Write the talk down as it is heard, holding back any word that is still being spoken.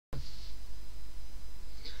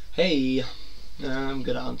Hey, I'm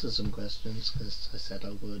gonna answer some questions because I said I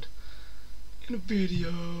would in a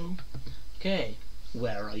video. Okay,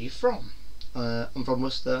 where are you from? I'm from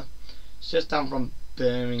Worcester. It's just down from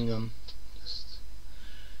Birmingham. Just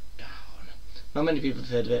down. Not many people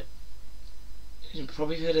have heard of it. You've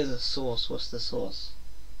probably heard of the sauce, Worcester sauce.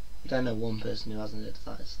 I don't know one person who hasn't heard of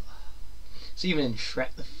that. It's even in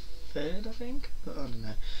Shrek the Third, I think. But I don't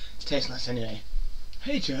know. It tastes nice anyway.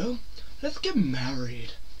 Hey Joe, let's get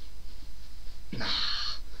married. Nah.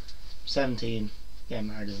 17. Getting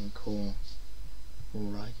married isn't cool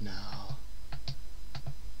right now.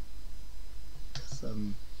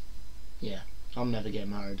 Yeah, I'll never get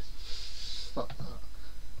married. Fuck that.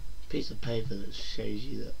 Piece of paper that shows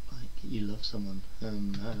you that like you love someone.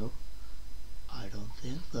 No, I don't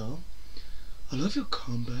think so. I love your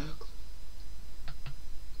comeback.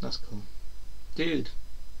 That's cool. Dude,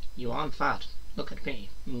 you aren't fat. Look at me.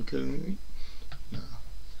 Okay. No.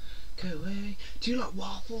 Go away. Do you like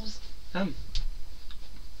waffles?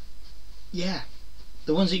 Yeah.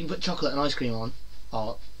 The ones that you can put chocolate and ice cream on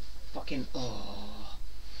are fucking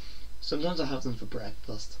Sometimes I have them for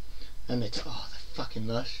breakfast, and they're fucking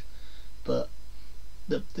lush. But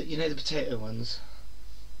the you know the potato ones.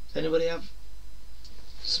 Does anybody have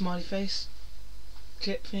smiley face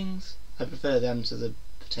chip things? I prefer them to the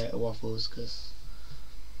potato waffles because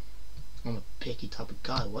I'm a picky type of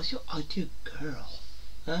guy. What's your ideal girl?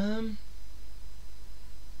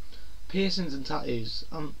 Piercings and tattoos.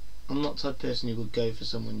 I'm not the type of person who would go for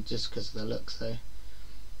someone just because of their looks though.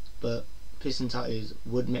 But piercing tattoos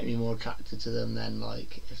would make me more attracted to them than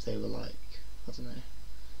like if they were like, I don't know,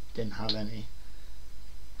 didn't have any.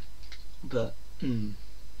 But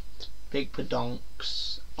big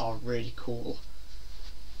pedonks are really cool.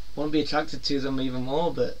 Want to be attracted to them even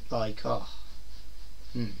more, but like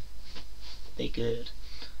they good.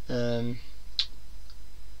 I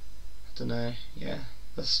don't know. Yeah,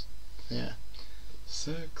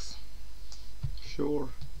 sex. Sure.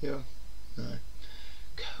 Yeah. No.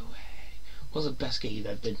 Go away. What's the best gig you've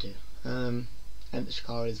ever been to? Enter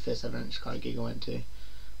Shikari, the first ever Enter Shikari gig I went to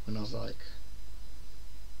when I was like,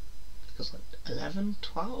 11,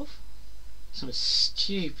 12? Something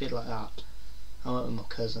stupid like that. I went with my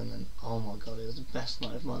cousin and oh my god, it was the best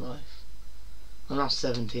night of my life. I'm now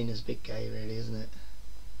 17, it's a bit gay really, isn't it?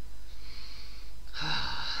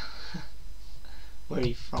 Where are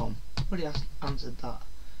you from? Nobody answered that.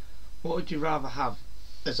 What would you rather have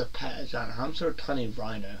as a pet, a giant hamster or a tiny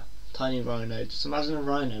rhino? Tiny rhino. Just imagine a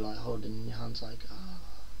rhino like holding in your hands like,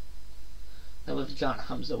 Now with a giant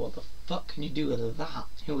hamster, what the fuck can you do with that?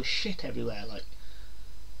 You know, shit everywhere, like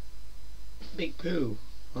big poo,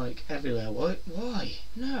 like everywhere. Why?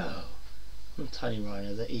 No. I'm a tiny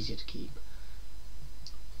rhino. They're easier to keep.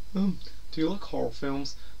 Do you like horror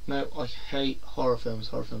films? No, I hate horror films.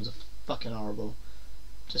 Horror films are fucking horrible.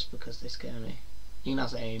 Just because they scare me. You can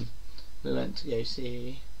ask AIM. We went to go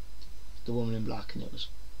see The Woman in Black and it was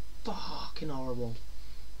fucking horrible.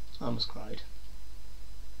 I almost cried.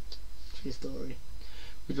 True story.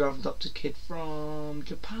 Would you rather adopt a kid from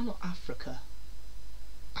Japan or Africa?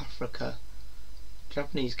 Africa.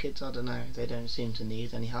 Japanese kids, I don't know. They don't seem to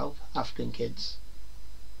need any help. African kids,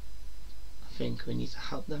 I think we need to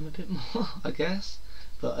help them a bit more, I guess.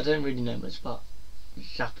 But I don't really know much about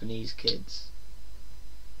Japanese kids.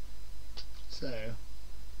 So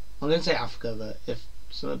I'm going to say Africa, but if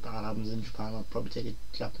something bad happens in Japan, I'll probably take a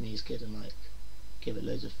Japanese kid and like give it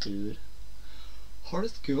loads of food.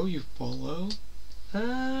 Hardest girl you follow?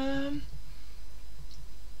 Don't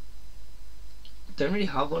really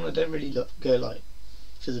have one. I don't really go like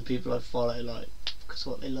for the people I follow like because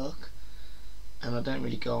of what they look, and I don't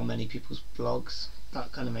really go on many people's blogs.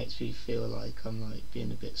 That kind of makes me feel like I'm like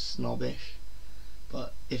being a bit snobbish.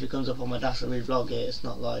 But if it comes up on my dash, I reblog it. It's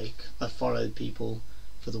not like I follow people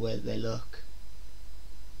for the way that they look,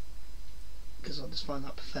 because I just find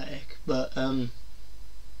that pathetic. But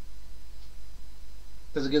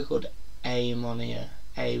there's a girl called AIM on here,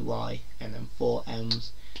 AY, and then 4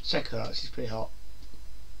 M's. Check her out, she's pretty hot.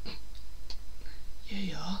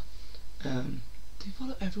 Yeah. Do you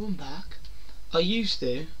follow everyone back? I used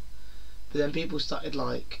to, but then people started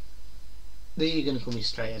like, they're gonna call me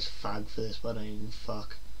straight as fag for this, but I don't even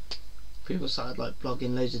fuck. People started like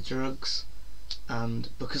blogging loads of drugs, and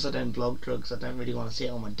because I don't blog drugs, I don't really want to see it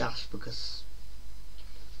on my dash because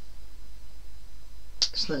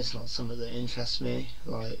it's not something that interests me.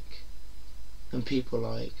 Like, and people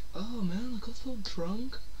like, oh man, I got so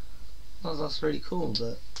drunk. That's really cool,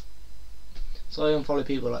 but so I unfollow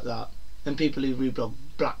people like that, and people who reblog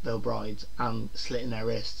Black Veil Brides and slitting their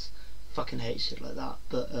wrists. Fucking hate shit like that,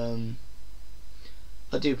 but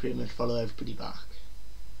I do pretty much follow everybody back.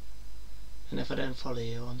 And if I don't follow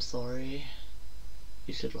you, I'm sorry.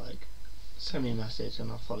 You should like send me a message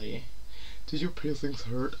and I'll follow you. Did your piercings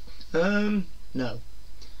hurt? No.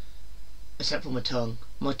 Except for my tongue.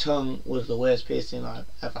 My tongue was the worst piercing I've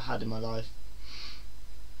ever had in my life.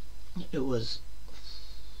 It was...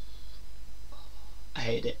 I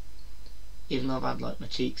hated it. Even though I've had like my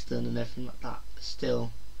cheeks done and everything like that,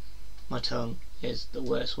 still my tongue is the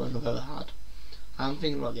worst one I've ever had. I'm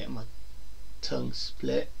thinking about getting my tongue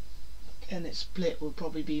split, and it split will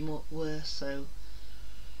probably be more worse. So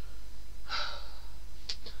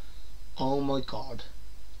oh my god,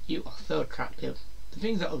 you are so attractive. The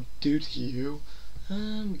things that I'll do to you,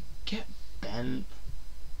 get bent.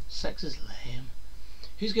 Sex is lame.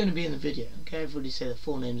 Who's going to be in the video? Okay, everybody say their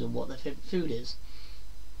full names and what their favourite food is.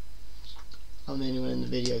 I'm the only one in the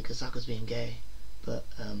video because Zach being gay, but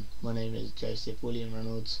my name is Joseph William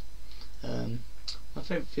Reynolds. My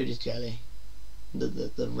favourite food is jelly,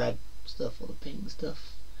 the red stuff or the pink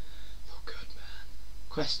stuff. Oh good man.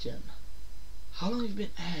 Question: how long have you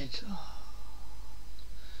been edged? Oh.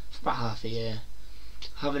 For about half a year.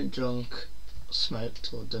 I haven't drunk,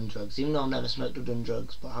 smoked or done drugs, even though I've never smoked or done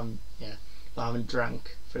drugs, but I haven't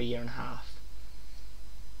drank for a year and a half.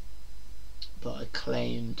 But I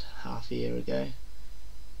claimed half a year ago.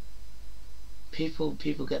 People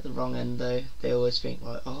get the wrong end though. They always think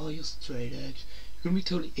like, oh, you're straight edge. You're gonna be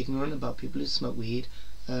totally ignorant about people who smoke weed.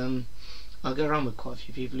 I go around with quite a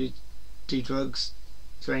few people who do drugs,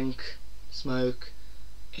 drink, smoke.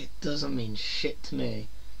 It doesn't mean shit to me.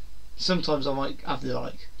 Sometimes I might have the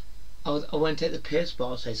like, I won't take the piss, but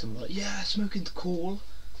I'll say something like, yeah, smoking's cool.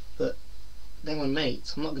 But they're my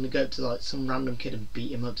mates. I'm not going to go up to like some random kid and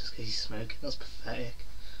beat him up just because he's smoking. That's pathetic.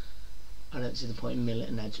 I don't see the point in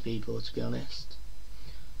militant edge people, to be honest.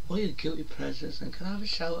 What are your guilty pleasures? And can I have a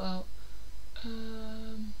shout out?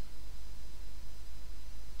 I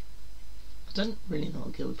don't really know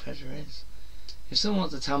what guilty pleasure is. If someone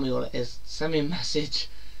wants to tell me what it is, send me a message,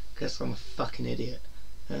 because I'm a fucking idiot.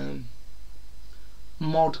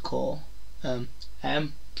 Modcore,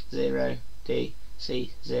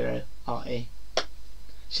 M0DC0RE.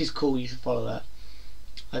 She's cool, you should follow her.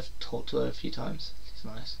 I've talked to her a few times, she's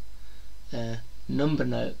nice. Number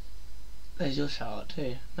Note, there's your shout out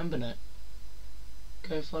too. Number Note,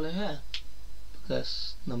 go follow her,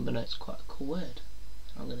 because Number Note's quite a cool word.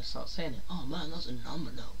 I'm going to start saying it. Oh man, that's a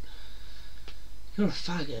number note. You're a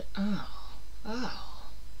faggot. Oh,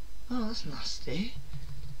 that's nasty.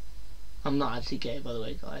 I'm not actually gay, by the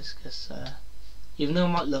way, guys, because even though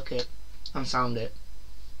I might look it and sound it,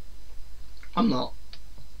 I'm not.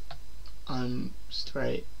 I'm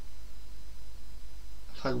straight.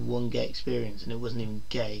 I've had one gay experience and it wasn't even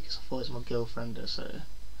gay because I thought it was my girlfriend, so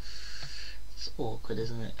it's awkward,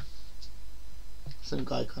 isn't it? Some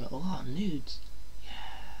guy kind of, oh, nudes.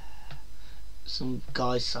 Yeah. Some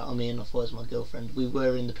guy sat on me and I thought it was my girlfriend. We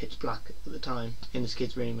were in the pitch black at the time in this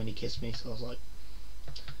kid's room when he kissed me, so I was like,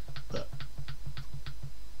 but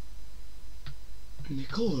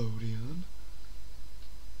Nickelodeon.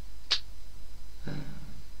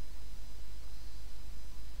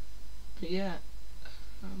 But yeah,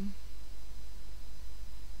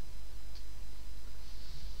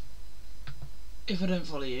 if I don't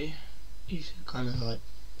follow you, you should kind of like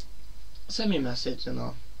send me a message and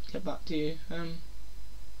I'll get back to you. I love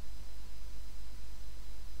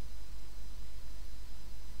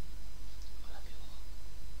you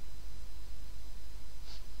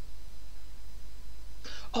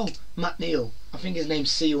all. Oh, Matt Neal. I think his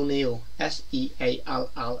name's Seal Neal.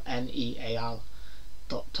 SEALLNEAL.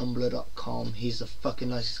 .tumblr.com. He's the fucking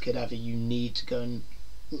nicest kid ever. You need to go and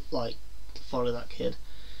like follow that kid.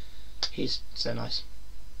 He's so nice.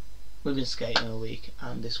 We've been skating all week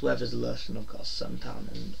and this weather's lush and I've got a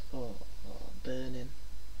suntan and burning.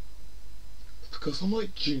 Because I'm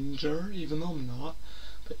like ginger, even though I'm not.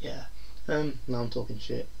 But yeah, now I'm talking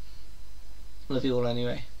shit. Love you all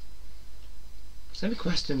anyway. Send me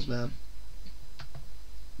questions, man.